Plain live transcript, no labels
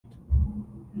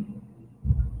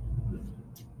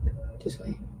This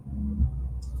way.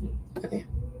 Okay.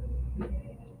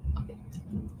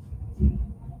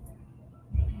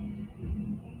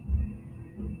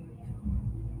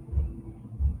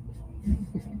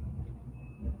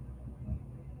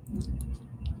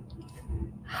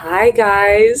 Hi,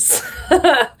 guys.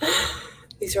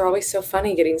 These are always so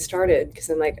funny getting started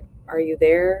because I'm like, are you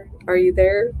there? Are you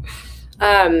there?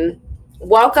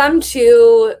 Welcome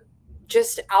to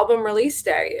just album release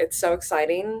day. It's so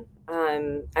exciting.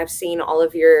 I've seen all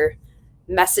of your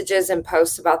messages and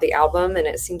posts about the album, and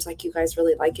it seems like you guys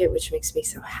really like it, which makes me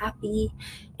so happy.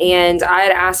 And I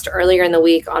had asked earlier in the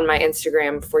week on my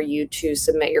Instagram for you to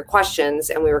submit your questions,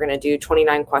 and we were going to do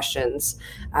 29 questions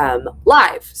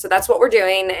live. So that's what we're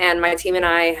doing. And my team and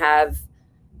I have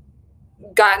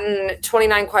gotten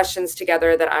 29 questions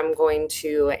together that I'm going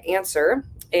to answer,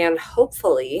 and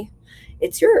hopefully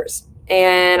it's yours.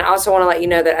 And I also want to let you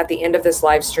know that at the end of this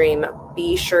live stream,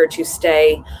 be sure to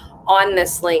stay on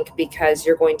this link because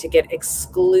you're going to get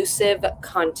exclusive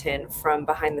content from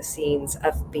behind the scenes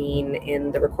of being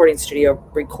in the recording studio,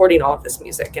 recording all of this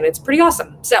music. And it's pretty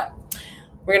awesome. So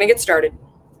we're going to get started.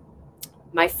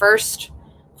 My first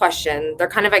question, they're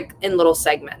kind of like in little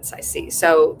segments, I see.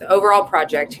 So the overall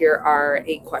project, here are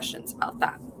 8 questions about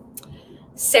that.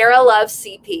 Sarah loves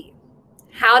CP.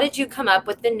 How did you come up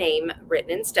with the name Written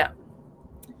in Stone?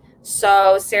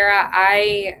 So Sarah,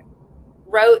 I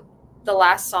wrote the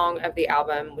last song of the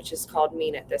album, which is called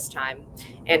Mean It This Time.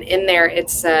 And in there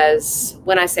it says,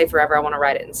 when I say forever, I want to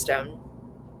write it in stone.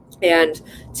 And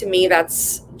to me,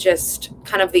 that's just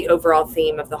kind of the overall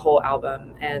theme of the whole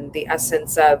album. And the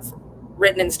essence of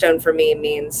written in stone for me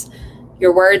means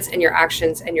your words and your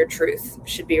actions and your truth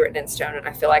should be written in stone. And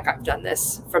I feel like I've done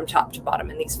this from top to bottom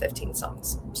in these 15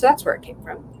 songs. So that's where it came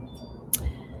from.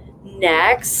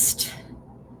 Next,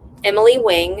 Emily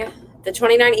Wing. The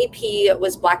 29 EP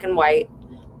was black and white.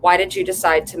 Why did you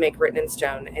decide to make Written in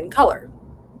Stone in color?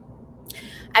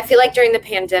 I feel like during the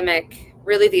pandemic,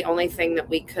 really the only thing that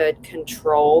we could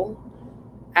control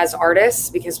as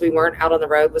artists, because we weren't out on the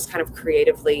road, was kind of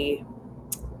creatively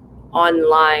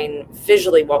online,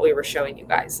 visually what we were showing you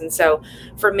guys. And so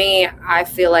for me, I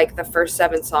feel like the first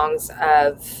 7 songs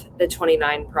of the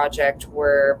 29 project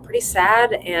were pretty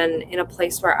sad and in a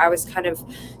place where I was kind of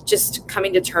just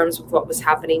coming to terms with what was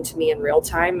happening to me in real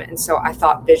time. And so I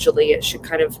thought visually it should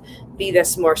kind of be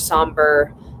this more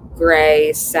somber,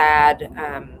 gray, sad,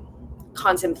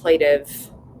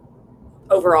 contemplative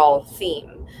overall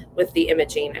theme with the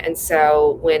imaging. And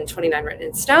so when 29 Written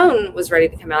in Stone was ready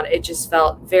to come out, it just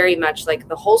felt very much like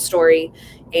the whole story.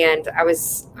 And I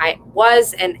was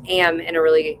and am in a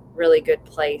really, really good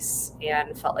place,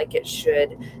 and felt like it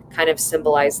should kind of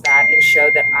symbolize that and show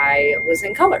that I was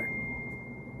in color.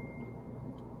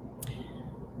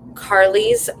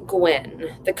 Carly's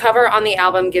Gwen. The cover on the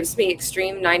album gives me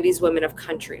extreme 90s women of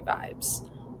country vibes.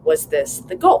 Was this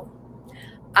the goal?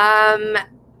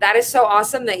 That is so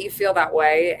awesome that you feel that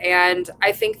way. And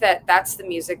I think that that's the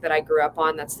music that I grew up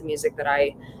on. That's the music that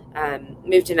I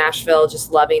moved to Nashville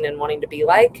just loving and wanting to be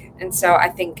like. And so I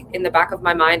think in the back of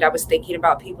my mind, I was thinking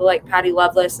about people like Patty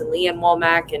Loveless and Leanne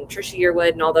Womack and Trisha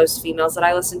Yearwood and all those females that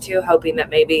I listened to, hoping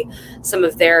that maybe some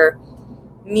of their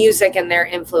music and their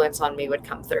influence on me would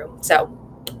come through. So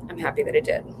I'm happy that it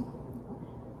did.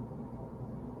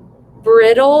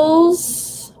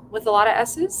 Brittles with a lot of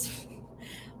S's.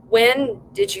 When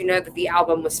did you know that the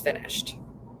album was finished?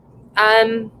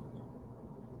 I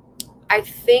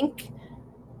think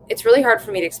it's really hard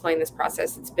for me to explain this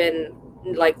process. It's been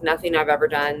like nothing I've ever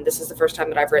done. This is the first time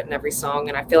that I've written every song,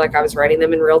 and I feel like I was writing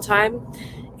them in real time.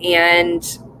 And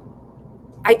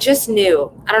I just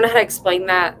knew. I don't know how to explain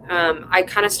that. I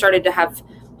kind of started to have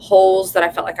holes that I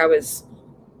felt like I was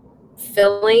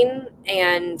filling,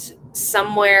 and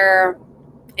somewhere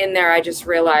in there I just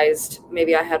realized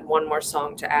maybe I had one more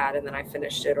song to add, and then I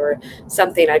finished it or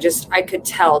something. I could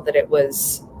tell that it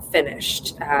was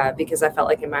finished because I felt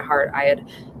like in my heart I had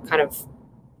kind of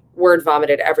word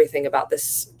vomited everything about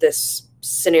this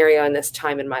scenario and this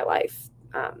time in my life.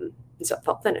 And so it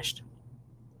felt finished.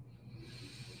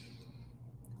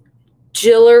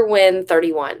 Jiller Win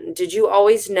 31. Did you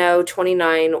always know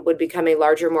 29 would become a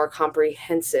larger, more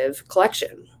comprehensive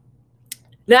collection?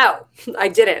 No, I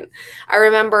didn't. I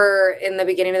remember in the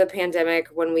beginning of the pandemic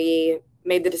when we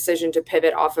made the decision to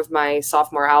pivot off of my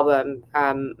sophomore album,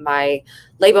 my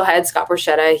label head, Scott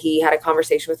Borchetta, he had a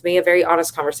conversation with me, a very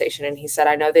honest conversation. And he said,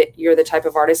 I know that you're the type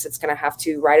of artist that's going to have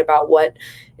to write about what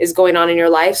is going on in your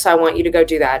life. So I want you to go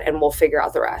do that and we'll figure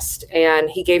out the rest. And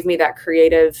he gave me that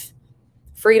creative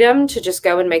freedom to just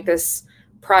go and make this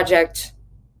project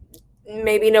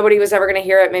maybe nobody was ever going to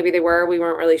hear it. Maybe they were. We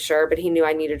weren't really sure, but he knew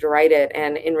I needed to write it.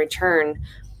 And in return,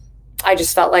 I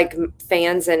just felt like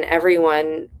fans and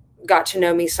everyone got to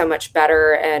know me so much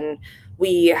better. And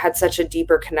we had such a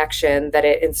deeper connection that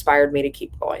it inspired me to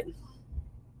keep going.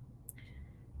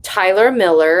 Tyler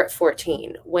Miller,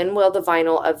 14. When will the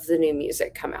vinyl of the new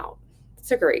music come out?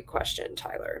 That's a great question,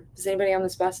 Tyler. Does anybody on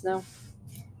this bus know?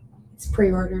 It's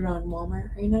pre-ordered on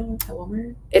Walmart right now. At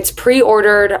Walmart? It's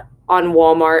pre-ordered on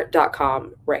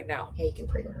Walmart.com right now. Yeah, you can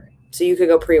pre-order it. So you could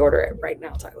go pre-order it right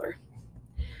now, Tyler.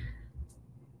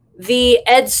 The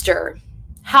Edster.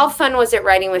 How fun was it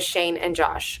writing with Shane and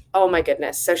Josh? Oh my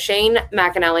goodness. So Shane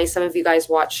McAnally, some of you guys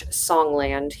watch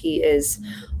Songland. He is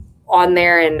on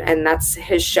there, and that's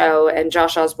his show. And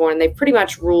Josh Osborne, they've pretty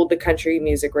much ruled the country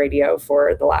music radio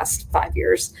for the last 5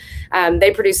 years.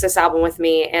 They produced this album with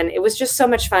me, and it was just so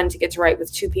much fun to get to write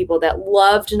with two people that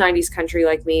loved 90s country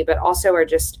like me, but also are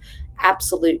just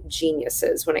absolute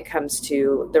geniuses when it comes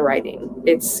to the writing.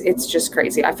 It's just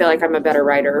crazy. I feel like I'm a better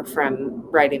writer from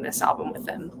writing this album with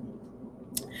them.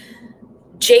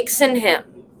 Jakeson Him.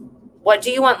 What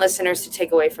do you want listeners to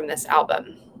take away from this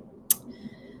album?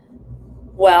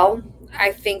 Well,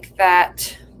 I think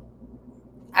that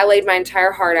I laid my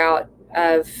entire heart out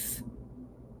of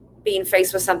being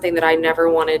faced with something that I never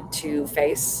wanted to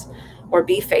face or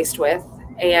be faced with.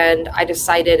 And I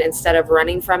decided, instead of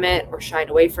running from it or shying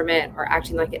away from it or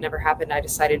acting like it never happened, I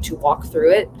decided to walk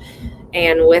through it.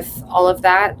 And with all of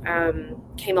that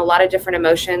came a lot of different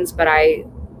emotions, but I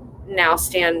now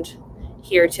stand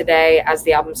here today, as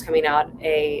the album's coming out,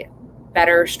 a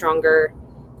better, stronger,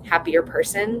 happier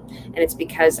person. And it's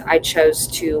because I chose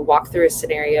to walk through a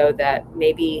scenario that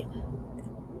maybe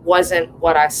wasn't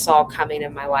what I saw coming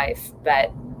in my life,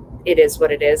 but it is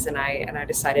what it is. And I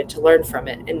decided to learn from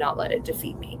it and not let it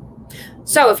defeat me.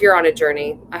 So if you're on a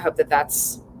journey, I hope that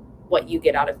that's what you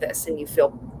get out of this, and you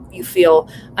feel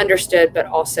understood, but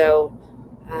also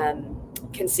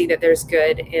can see that there's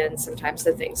good in sometimes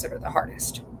the things that are the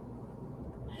hardest.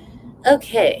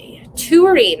 Okay,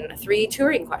 touring. 3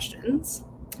 touring questions.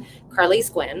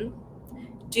 Carly's Gwen.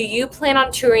 Do you plan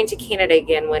on touring to Canada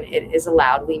again when it is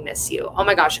allowed? We miss you. Oh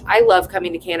my gosh, I love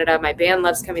coming to Canada. My band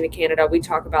loves coming to Canada. We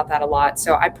talk about that a lot.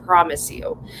 So I promise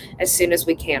you, as soon as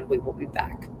we can, we will be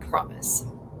back. Promise.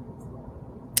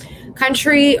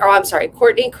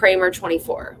 Courtney Kramer,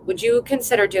 24. Would you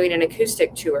consider doing an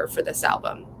acoustic tour for this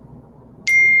album?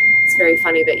 It's very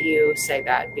funny that you say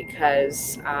that,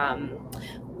 because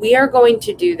we are going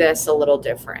to do this a little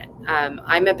different.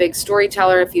 I'm a big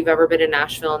storyteller. If you've ever been in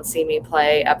Nashville and seen me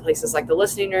play at places like the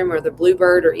Listening Room or the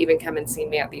Bluebird, or even come and see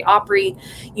me at the Opry,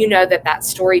 you know that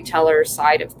storyteller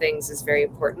side of things is very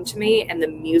important to me, and the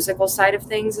musical side of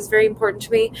things is very important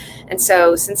to me. And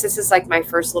so since this is like my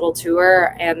first little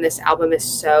tour, and this album is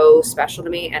so special to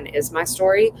me and is my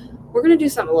story, we're going to do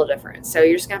something a little different. So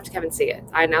you're just going to have to come and see it.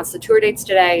 I announced the tour dates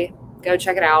today. Go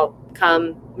check it out.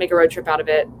 Come make a road trip out of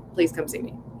it. Please come see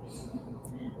me.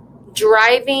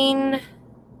 Driven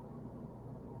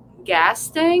gas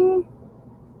thing?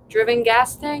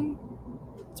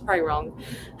 It's probably wrong.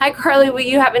 Hi, Carly. Will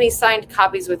you have any signed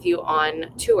copies with you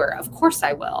on tour? Of course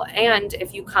I will. And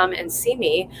if you come and see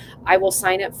me, I will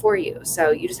sign it for you.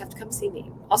 So you just have to come see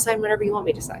me. I'll sign whatever you want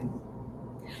me to sign.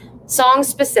 Song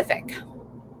specific.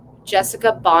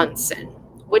 Jessica Bonson.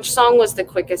 Which song was the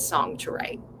quickest song to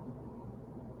write?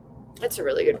 That's a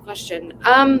really good question.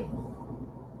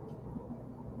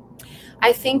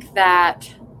 I think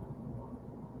that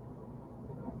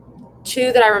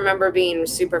 2 that I remember being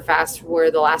super fast were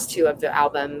the last 2 of the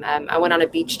album. I went on a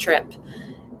beach trip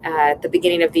at the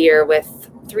beginning of the year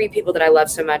with 3 people that I love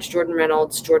so much: Jordan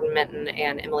Reynolds, Jordan Minton,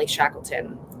 and Emily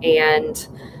Shackleton. And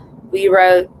we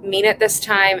wrote Mean It This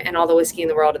Time and All the Whiskey in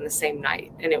the World in the same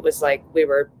night. And it was like we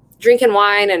were drinking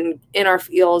wine and in our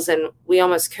feels, and we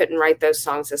almost couldn't write those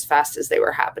songs as fast as they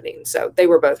were happening. So they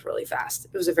were both really fast.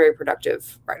 It was a very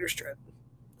productive writer's trip.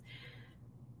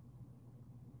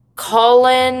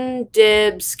 Colin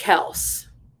Dibbs Kels.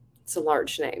 It's a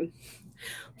large name.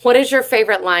 What is your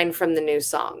favorite line from the new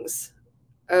songs?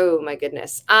 Oh my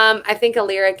goodness. I think a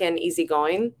lyric in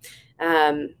Easygoing.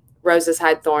 Roses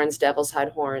hide thorns, devils hide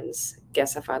horns.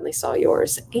 Guess I finally saw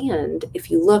yours. And if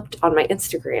you looked on my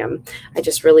Instagram, I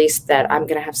just released that I'm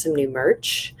going to have some new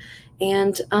merch.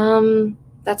 And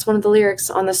that's one of the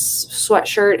lyrics on the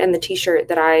sweatshirt and the t-shirt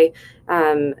that I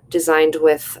designed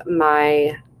with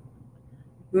my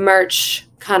merch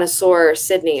connoisseur,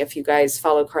 Sydney. If you guys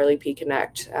follow Carly P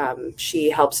Connect, she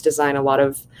helps design a lot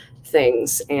of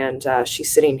things, and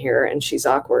she's sitting here and she's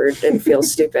awkward and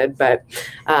feels stupid, but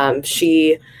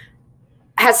she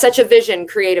has such a vision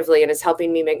creatively and is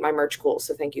helping me make my merch cool.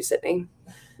 So thank you, Sydney.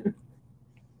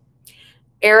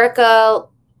 Erica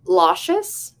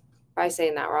Locious, probably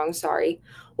saying that wrong, sorry.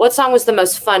 What song was the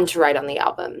most fun to write on the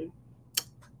album?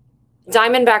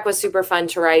 Diamondback was super fun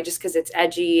to write just because it's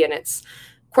edgy and it's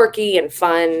quirky and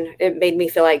fun. It made me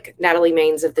feel like Natalie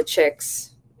Maines of the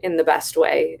Chicks in the best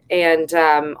way. And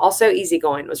also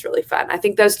Easygoing was really fun. I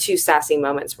think those two sassy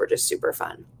moments were just super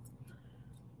fun.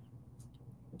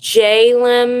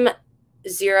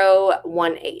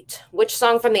 JLim018. Which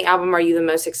song from the album are you the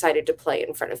most excited to play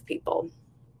in front of people?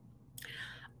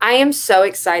 I am so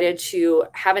excited to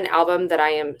have an album that I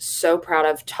am so proud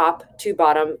of, top to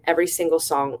bottom, every single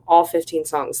song, all 15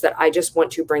 songs, that I just want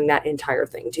to bring that entire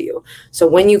thing to you. So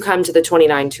when you come to the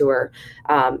 29 tour,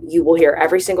 you will hear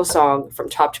every single song from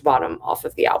top to bottom off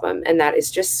of the album. And that is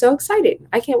just so exciting.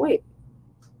 I can't wait.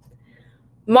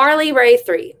 Marley Ray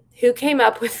 3. Who came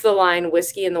up with the line,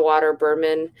 whiskey in the water,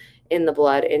 bourbon in the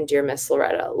blood, and Dear Miss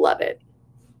Loretta? Love it.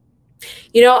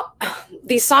 You know,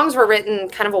 these songs were written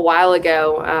kind of a while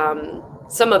ago.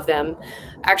 Some of them.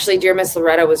 Actually, Dear Miss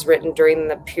Loretta was written during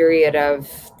the period of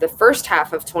the first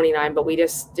half of 29, but we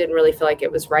just didn't really feel like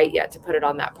it was right yet to put it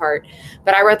on that part.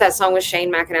 But I wrote that song with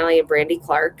Shane McAnally and Brandy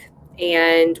Clark,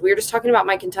 and we were just talking about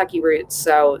my Kentucky roots.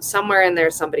 So somewhere in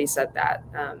there, somebody said that.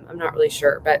 I'm not really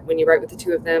sure, but when you write with the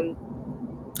two of them,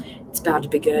 it's bound to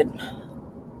be good.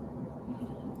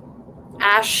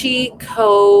 Ashy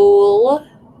Cole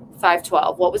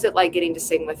 512. What was it like getting to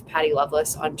sing with Patty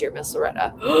Loveless on Dear Miss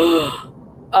Loretta?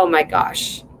 Oh my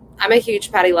gosh. I'm a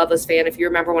huge Patty Loveless fan. If you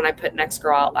remember when I put Next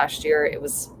Girl out last year, it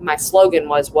was, my slogan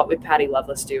was, what would Patty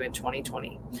Loveless do in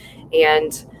 2020?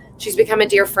 And she's become a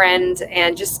dear friend,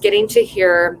 and just getting to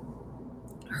hear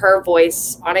her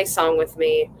voice on a song with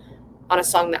me, on a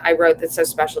song that I wrote that's so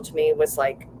special to me, was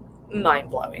like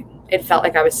mind-blowing. It felt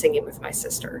like I was singing with my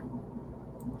sister.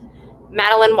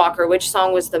 Madeline Walker, which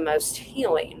song was the most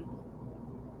healing?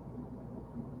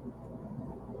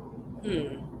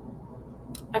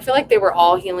 I feel like they were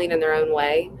all healing in their own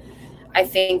way. I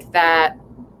think that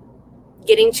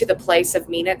getting to the place of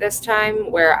Mean It this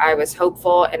time, where I was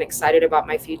hopeful and excited about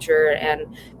my future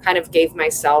and kind of gave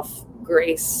myself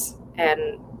grace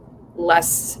and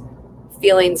less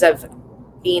feelings of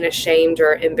being ashamed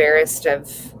or embarrassed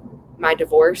of my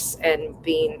divorce, and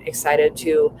being excited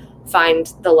to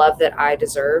find the love that I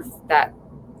deserve, that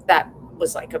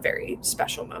was like a very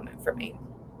special moment for me.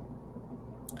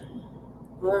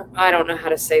 I don't know how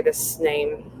to say this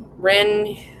name.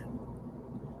 Renhula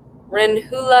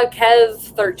Kev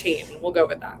 13. We'll go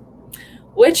with that.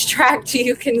 Which track do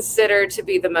you consider to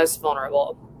be the most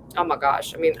vulnerable? Oh my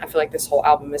gosh. I mean, I feel like this whole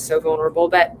album is so vulnerable,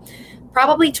 but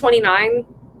probably 29.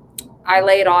 I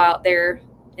lay it all out there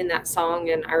in that song,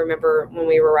 and I remember when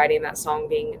we were writing that song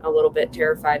being a little bit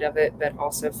terrified of it, but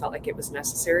also felt like it was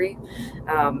necessary.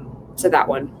 So that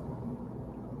one.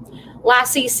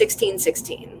 Lassie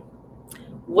 1616.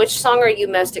 Which song are you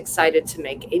most excited to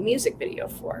make a music video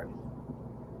for?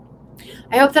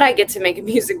 I hope that I get to make a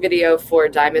music video for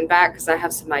Diamondback, because I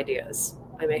have some ideas.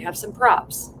 I may have some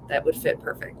props that would fit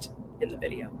perfect in the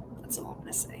video. That's all I'm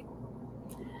going to say.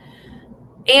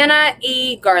 Anna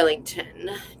E.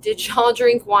 Garlington. Did y'all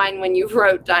drink wine when you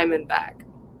wrote Diamondback?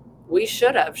 We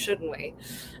should have, shouldn't we?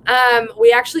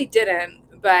 We actually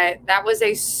didn't, but that was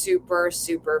a super,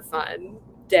 super fun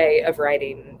day of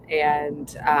writing.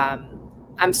 And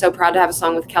I'm so proud to have a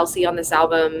song with Kelsey on this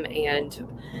album, and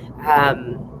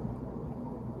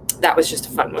that was just a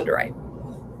fun one to write.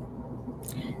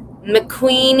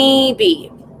 McQueenie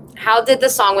B. How did the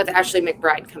song with Ashley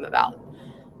McBryde come about?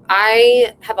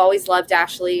 I have always loved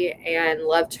Ashley and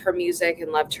loved her music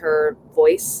and loved her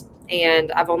voice,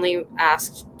 and I've only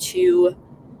asked two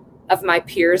of my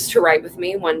peers to write with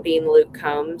me, one being Luke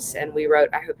Combs, and we wrote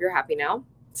I Hope You're Happy Now.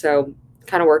 So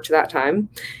kind of worked that time,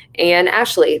 and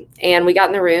Ashley, and we got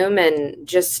in the room and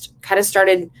just kind of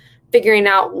started figuring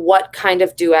out what kind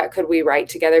of duet could we write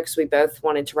together, because we both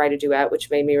wanted to write a duet, which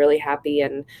made me really happy.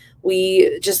 And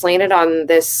we just landed on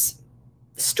this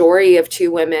story of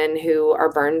two women who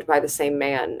are burned by the same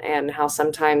man, and how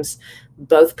sometimes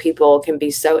both people can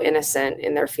be so innocent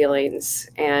in their feelings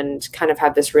and kind of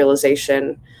have this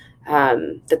realization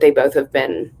that they both have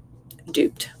been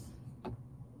duped.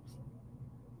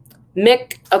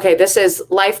 Mick, okay, this is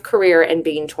life, career, and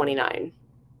being 29.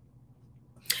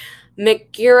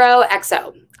 McGuro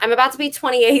XO. I'm about to be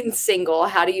 28 and single.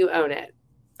 How do you own it?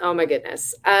 Oh my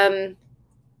goodness.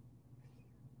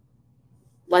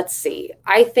 Let's see.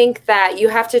 I think that you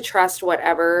have to trust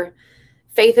whatever.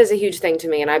 Faith is a huge thing to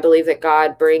me, and I believe that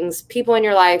God brings people in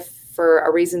your life for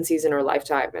a reason, season, or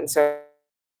lifetime. And so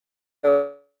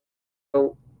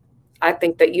I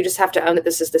think that you just have to own that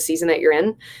this is the season that you're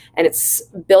in, and it's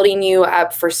building you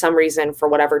up for some reason for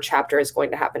whatever chapter is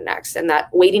going to happen next. And that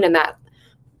waiting in that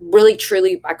really,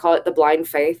 truly, I call it the blind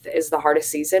faith, is the hardest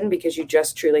season, because you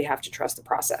just truly have to trust the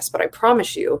process. But I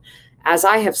promise you, as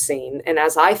I have seen, and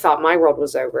as I thought my world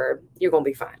was over, you're going to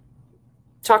be fine.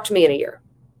 Talk to me in a year.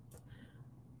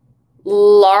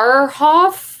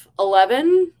 Larhoff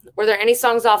 11. Were there any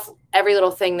songs off Every Little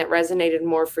Thing that resonated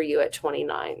more for you at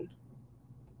 29?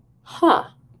 Huh.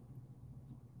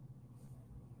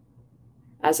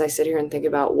 As I sit here and think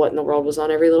about what in the world was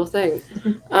on Every Little Thing.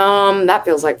 That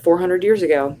feels like 400 years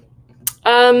ago.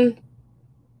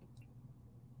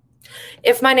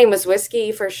 If My Name Was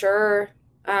Whiskey, for sure.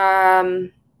 I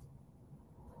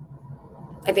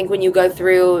think when you go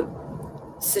through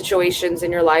situations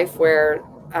in your life where,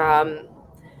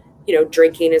 you know,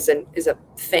 drinking is a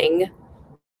thing,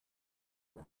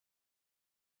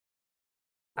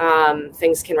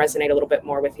 things can resonate a little bit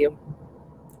more with you.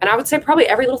 And I would say probably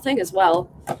Every Little Thing as well.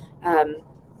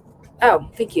 Oh,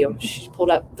 thank you. She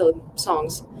pulled up the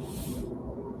songs.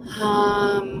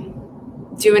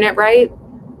 Doing It Right.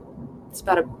 It's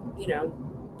about a, you know,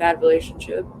 bad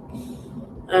relationship.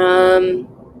 And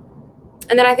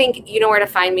then I think You Know Where to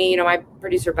Find Me. You know, my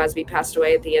producer Busby passed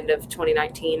away at the end of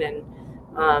 2019, and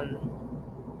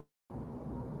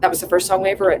that was the first song we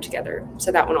ever wrote together.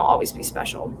 So that one will always be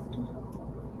special.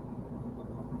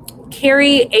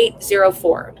 Carrie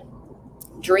 804,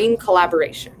 dream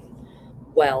collaboration.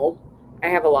 Well, I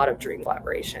have a lot of dream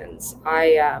collaborations.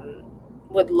 I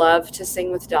would love to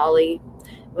sing with Dolly.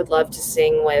 Would love to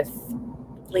sing with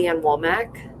Leanne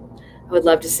Womack. I would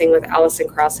love to sing with Alison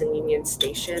Krauss and Union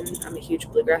Station. I'm a huge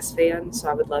bluegrass fan, so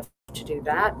I would love to do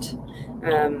that.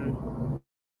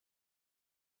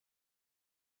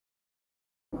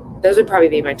 Those would probably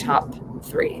be my top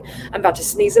 3. I'm about to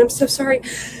sneeze, and I'm so sorry.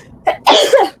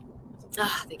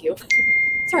 Thank you.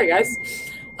 Sorry, guys.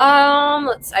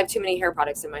 I have too many hair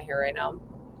products in my hair right now.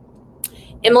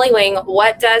 Emily Wing,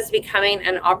 what does becoming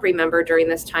an Opry member during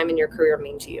this time in your career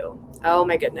mean to you? Oh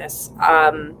my goodness.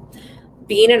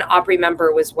 Being an Opry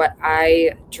member was what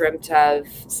I dreamt of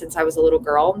since I was a little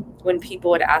girl. When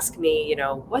people would ask me, you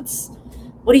know, what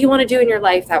do you want to do in your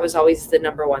life? That was always the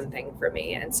number one thing for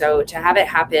me. And so to have it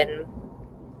happen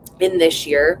in this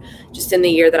year, just in the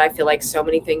year that I feel like so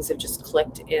many things have just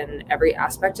clicked in every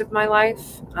aspect of my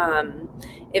life,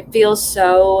 it feels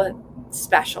so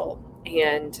special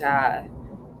and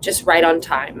just right on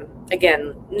time.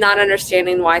 Again, not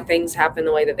understanding why things happen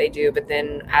the way that they do, but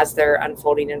then as they're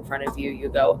unfolding in front of you, you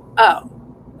go, oh,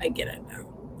 I get it now.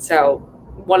 So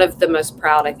one of the most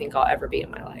proud I think I'll ever be in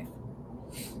my life.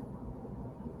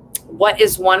 What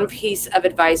is one piece of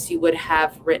advice you would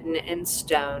have written in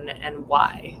stone, and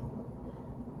why?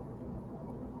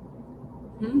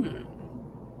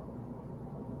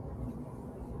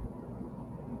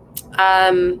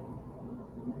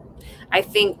 I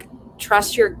think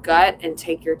trust your gut and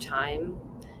take your time.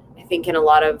 I think in a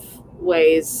lot of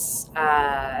ways,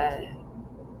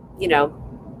 you know,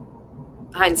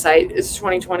 hindsight is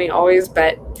 20/20 always,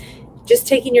 but just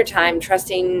taking your time,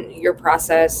 trusting your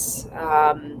process,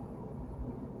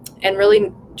 and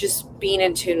really just being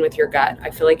in tune with your gut. I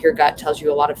feel like your gut tells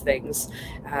you a lot of things,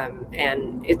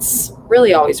 and it's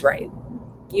really always right.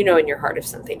 You know in your heart if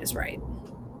something is right.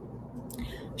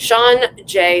 Sean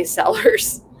J.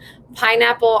 Sellers,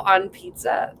 pineapple on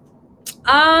pizza.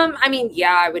 I mean,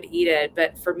 yeah, I would eat it,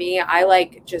 but for me, I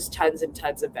like just tons and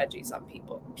tons of veggies on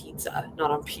pizza,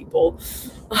 not on people,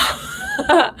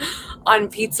 on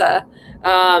pizza.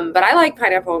 But I like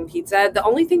pineapple on pizza. The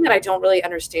only thing that I don't really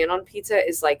understand on pizza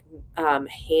is like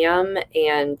ham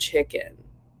and chicken.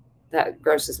 That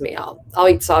grosses me out. I'll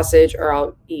eat sausage or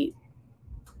I'll eat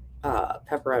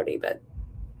pepperoni, but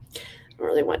I don't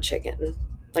really want chicken.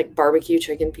 Like barbecue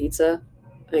chicken pizza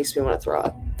makes me want to throw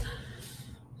up.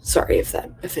 Sorry if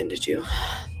that offended you.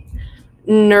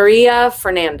 Nuria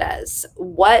Fernandez,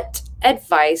 what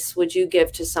advice would you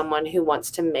give to someone who wants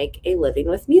to make a living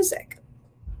with music?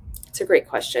 It's a great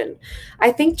question.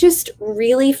 I think just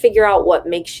really figure out what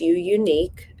makes you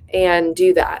unique and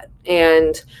do that,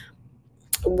 and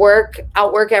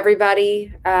outwork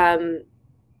everybody.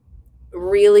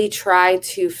 Really try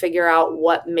to figure out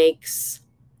what makes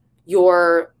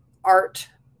your art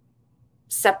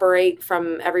separate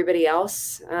from everybody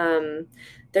else.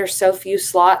 There's so few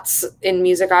slots in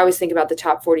music. I always think about the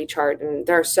top 40 chart, and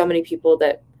there are so many people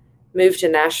that move to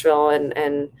Nashville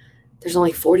and there's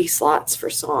only 40 slots for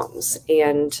songs.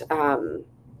 And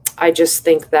I just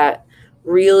think that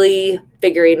really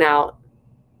figuring out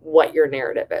what your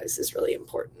narrative is really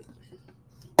important.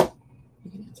 You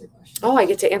can answer questions. Oh, I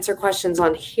get to answer questions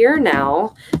on here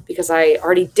now because I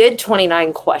already did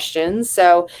 29 questions.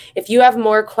 So if you have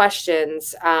more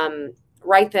questions,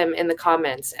 write them in the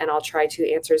comments and I'll try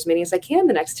to answer as many as I can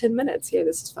the next 10 minutes. Yeah,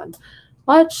 this is fun.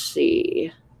 Let's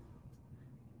see.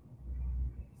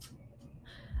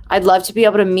 I'd love to be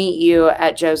able to meet you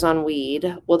at Joe's on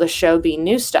Weed. Will the show be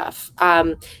new stuff?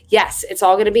 Yes, it's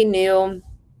all going to be new.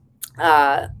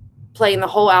 Playing the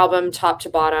whole album top to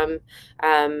bottom.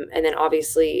 And then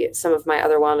obviously some of my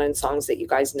other well-known songs that you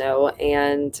guys know.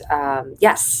 And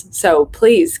yes, so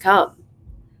please come.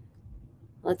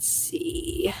 Let's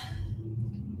see.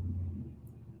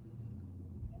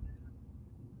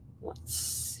 Let's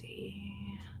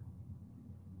see.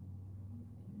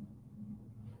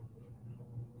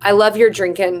 I love your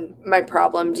drinking, my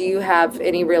problem. Do you have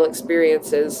any real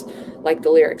experiences like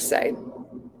the lyrics say?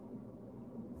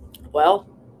 Well,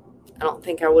 I don't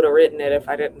think I would have written it if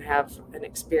I didn't have an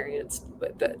experience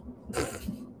with it.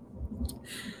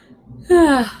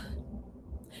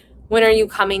 When are you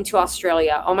coming to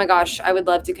Australia? Oh my gosh, I would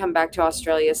love to come back to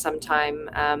Australia sometime.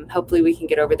 Hopefully we can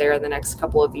get over there in the next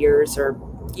couple of years or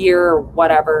year or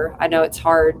whatever. I know it's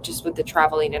hard just with the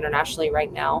traveling internationally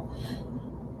right now.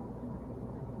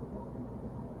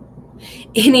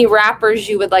 Any rappers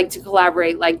you would like to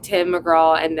collaborate like Tim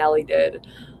McGraw and Nelly did?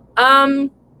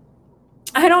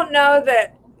 I don't know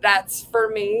that that's for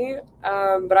me,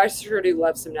 but I sure do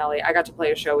love some Nelly. I got to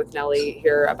play a show with Nelly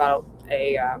here about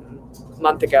a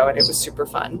month ago, and it was super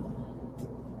fun.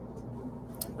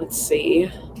 Let's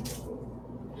see.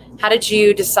 How did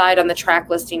you decide on the track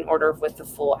listing order with the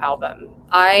full album?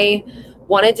 I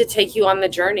wanted to take you on the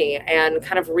journey and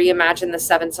kind of reimagine the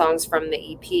 7 songs from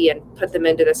the EP and put them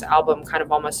into this album kind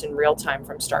of almost in real time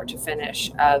from start to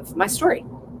finish of my story.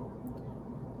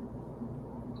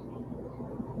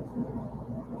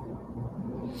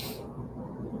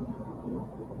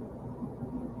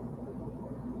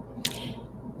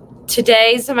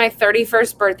 Today's my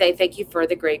 31st birthday. Thank you for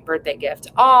the great birthday gift.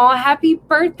 Oh, happy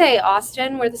birthday,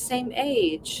 Austin. We're the same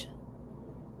age.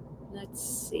 Let's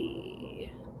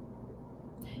see.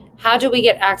 How do we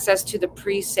get access to the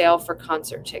pre-sale for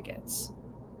concert tickets?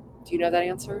 Do you know that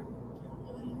answer?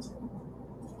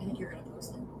 I think you're going to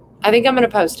post it. I think I'm going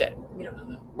to post it. We don't know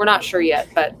that. We're not sure yet,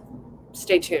 but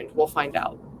stay tuned. We'll find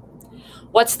out.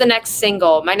 What's the next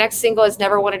single? My next single is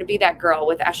Never Wanted to Be That Girl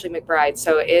with Ashley McBride.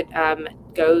 So it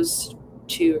goes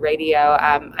to radio.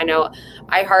 I know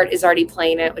iHeart is already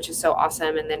playing it, which is so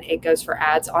awesome. And then it goes for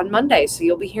ads on Monday. So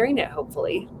you'll be hearing it,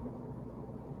 hopefully.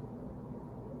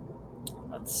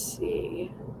 Let's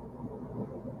see.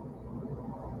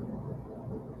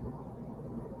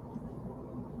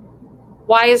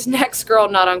 Why is Next Girl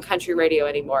not on country radio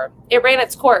anymore? It ran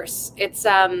its course.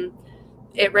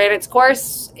 It ran its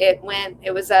course. It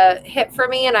was a hit for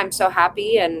me and I'm so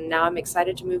happy. And now I'm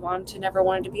excited to move on to Never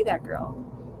Wanted to Be That Girl.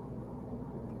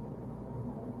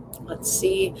 Let's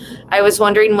see. I was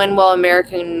wondering, when will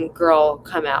American Girl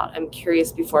come out? I'm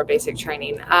curious before Basic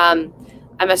Training. I'm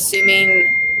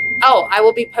assuming, I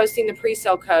will be posting the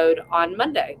pre-sale code on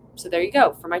Monday. So there you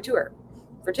go for my tour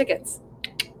for tickets.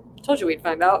 Told you we'd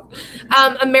find out.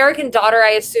 American Daughter,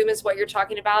 I assume, is what you're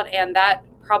talking about. And that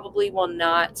probably will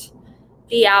not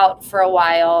be out for a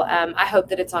while. I hope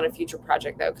that it's on a future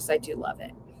project though, because I do love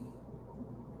it.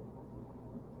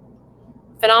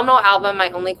 Phenomenal album. My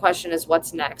only question is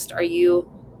what's next? As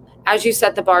you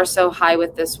set the bar so high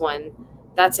with this one,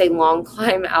 that's a long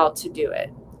climb out to do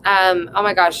it. Oh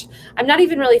my gosh. I'm not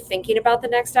even really thinking about the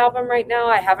next album right now.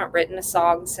 I haven't written a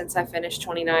song since I finished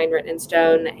 29 written in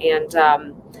stone. And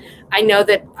I know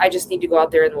that I just need to go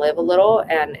out there and live a little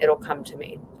and it'll come to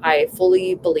me. I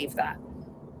fully believe that.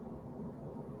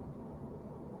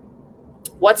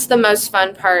 What's the most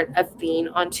fun part of being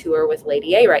on tour with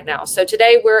Lady A right now? So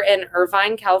today we're in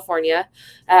Irvine, California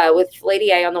with Lady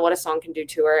A on the What a Song Can Do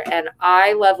tour. And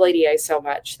I love Lady A so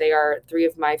much. They are 3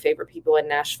 of my favorite people in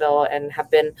Nashville and have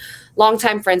been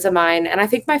longtime friends of mine. And I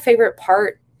think my favorite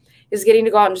part is getting to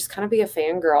go out and just kind of be a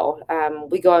fangirl.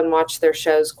 We go and watch their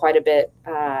shows quite a bit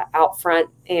out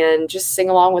front and just sing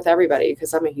along with everybody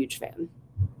because I'm a huge fan.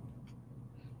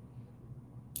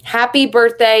 Happy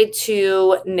birthday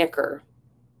to Nicker,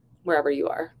 wherever you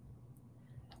are.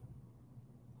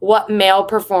 What male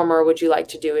performer would you like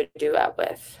to do a duet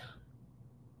with?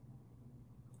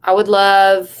 I would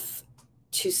love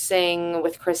to sing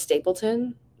with Chris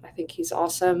Stapleton. I think he's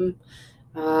awesome.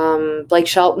 Blake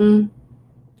Shelton.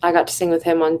 I got to sing with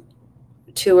him on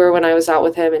tour when I was out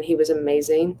with him, and he was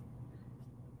amazing.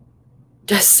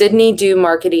 Does Sydney do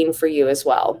marketing for you as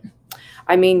well?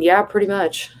 I mean, yeah, pretty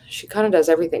much. She kind of does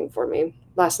everything for me.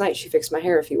 Last night, she fixed my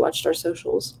hair if you watched our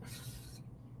socials.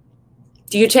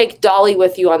 Do you take Dolly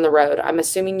with you on the road? I'm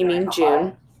assuming you mean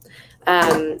June.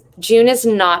 June is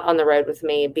not on the road with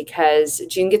me because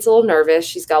June gets a little nervous.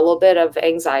 She's got a little bit of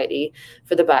anxiety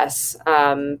for the bus.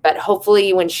 But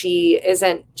hopefully when she's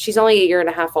only 1.5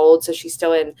 years old, so she's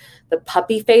still in the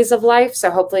puppy phase of life. So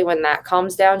hopefully when that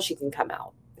calms down, she can come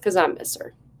out because I miss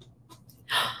her.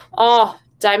 Oh,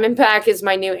 Diamondback is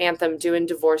my new anthem, doing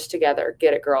Divorce Together.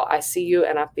 Get it, girl. I see you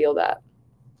and I feel that.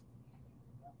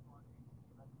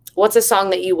 What's a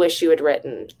song that you wish you had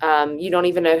written? You don't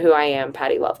even know who I am,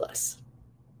 Patty Loveless.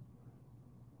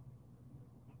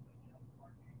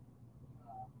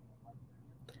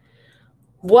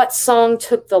 What song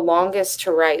took the longest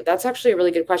to write? That's actually a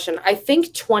really good question. I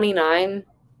think 29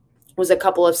 was a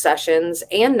couple of sessions,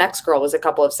 and Next Girl was a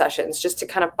couple of sessions, just to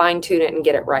kind of fine tune it and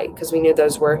get it right, because we knew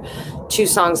those were 2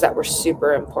 songs that were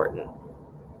super important.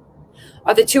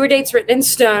 Are the tour dates written in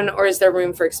stone, or is there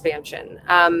room for expansion?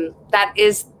 That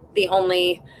is the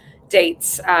only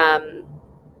dates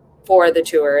for the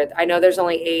tour. I know there's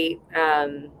only 8,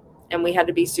 and we had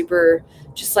to be super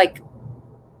just like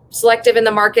selective in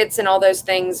the markets and all those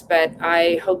things, but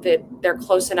I hope that they're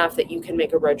close enough that you can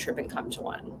make a road trip and come to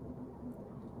one.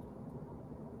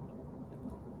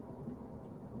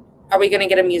 Are we going to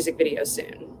get a music video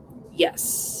soon?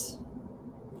 Yes.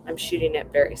 I'm shooting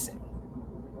it very soon.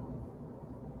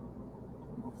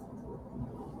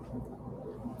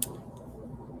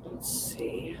 Let's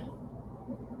see.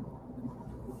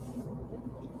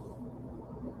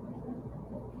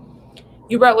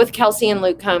 You wrote with Kelsey and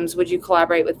Luke Combs. Would you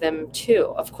collaborate with them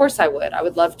too? Of course I would. I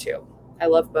would love to. I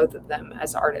love both of them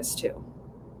as artists too.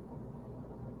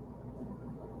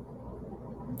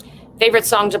 Favorite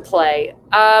song to play?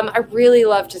 I really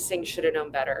love to sing Shoulda Known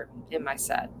Better in my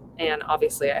set. And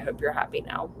obviously, I hope you're happy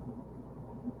now.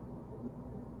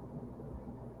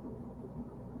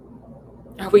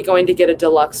 Are we going to get a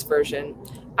deluxe version?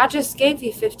 I just gave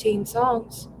you 15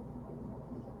 songs.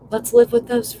 Let's live with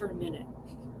those for a minute.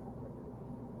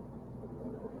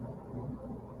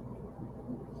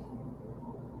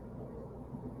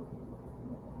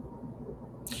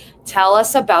 Tell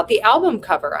us about the album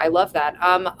cover. I love that.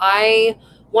 I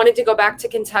wanted to go back to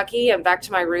Kentucky and back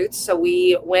to my roots. So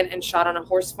we went and shot on a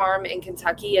horse farm in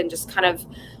Kentucky and just kind of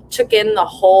took in the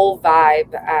whole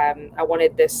vibe. I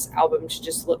wanted this album to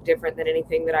just look different than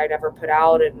anything that I'd ever put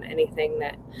out and anything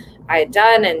that I had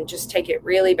done, and just take it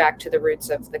really back to the roots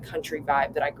of the country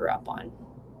vibe that I grew up on.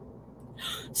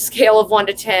 Scale of 1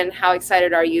 to 10, how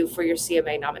excited are you for your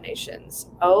CMA nominations?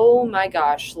 Oh my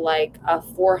gosh, like a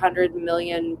 400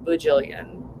 million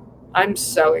bajillion. I'm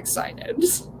so excited.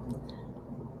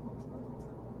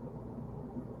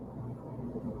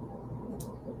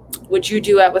 Would you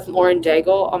duet with Lauren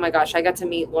Daigle? Oh my gosh, I got to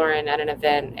meet Lauren at an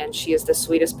event and she is the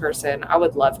sweetest person. I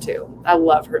would love to. I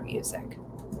love her music.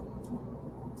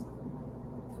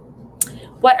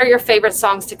 What are your favorite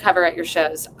songs to cover at your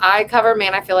shows? I cover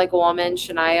Man, I Feel Like a Woman,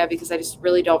 Shania, because I just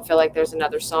really don't feel like there's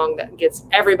another song that gets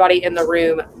everybody in the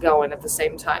room going at the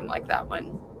same time like that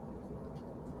one.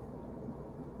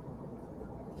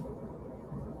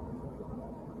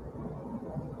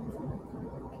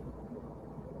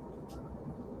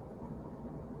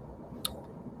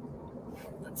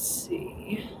 Let's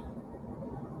see.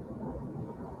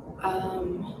 I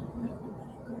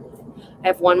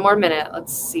have 1 more minute.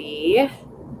 Let's see.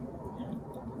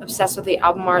 Obsessed with the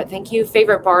album art. Thank you.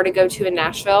 Favorite bar to go to in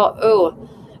Nashville? Oh,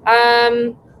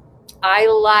 I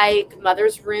like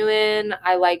Mother's Ruin.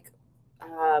 I like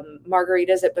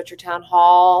margaritas at Butchertown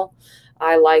Hall.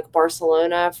 I like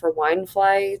Barcelona for wine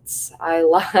flights. I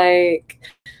like,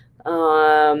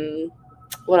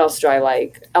 what else do I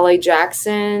like? LA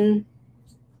Jackson.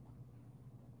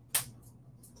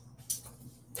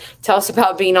 Tell us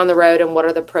about being on the road and what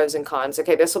are the pros and cons.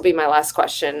 Okay, this will be my last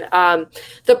question.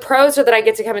 The pros are that I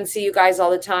get to come and see you guys all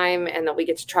the time and that we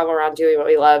get to travel around doing what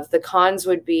we love. The cons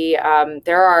would be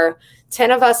there are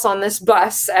 10 of us on this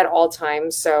bus at all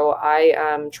times. So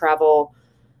I travel,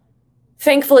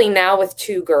 thankfully, now with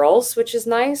 2 girls, which is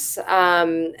nice.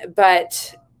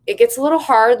 But it gets a little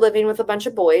hard living with a bunch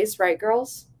of boys, right,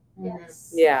 girls?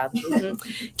 Yes. Yeah.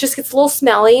 Just gets a little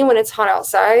smelly when it's hot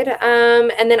outside.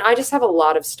 And then I just have a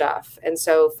lot of stuff. And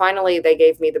so finally they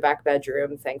gave me the back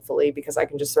bedroom, thankfully, because I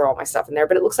can just throw all my stuff in there.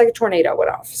 But it looks like a tornado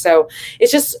went off. So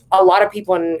it's just a lot of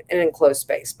people in an enclosed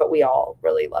space, but we all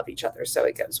really love each other. So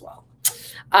it goes well.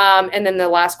 And then the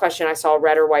last question, I saw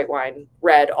red or white wine.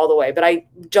 Red all the way. But I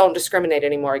don't discriminate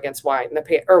anymore against wine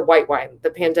or white wine. The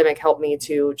pandemic helped me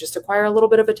to just acquire a little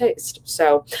bit of a taste.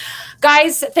 So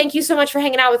guys, thank you so much for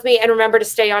hanging out with me. And remember to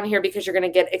stay on here because you're going to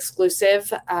get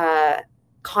exclusive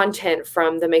content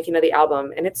from the making of the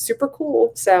album, and it's super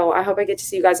cool. So I hope I get to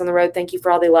see you guys on the road. Thank you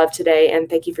for all the love today, and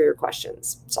thank you for your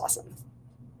questions. It's awesome.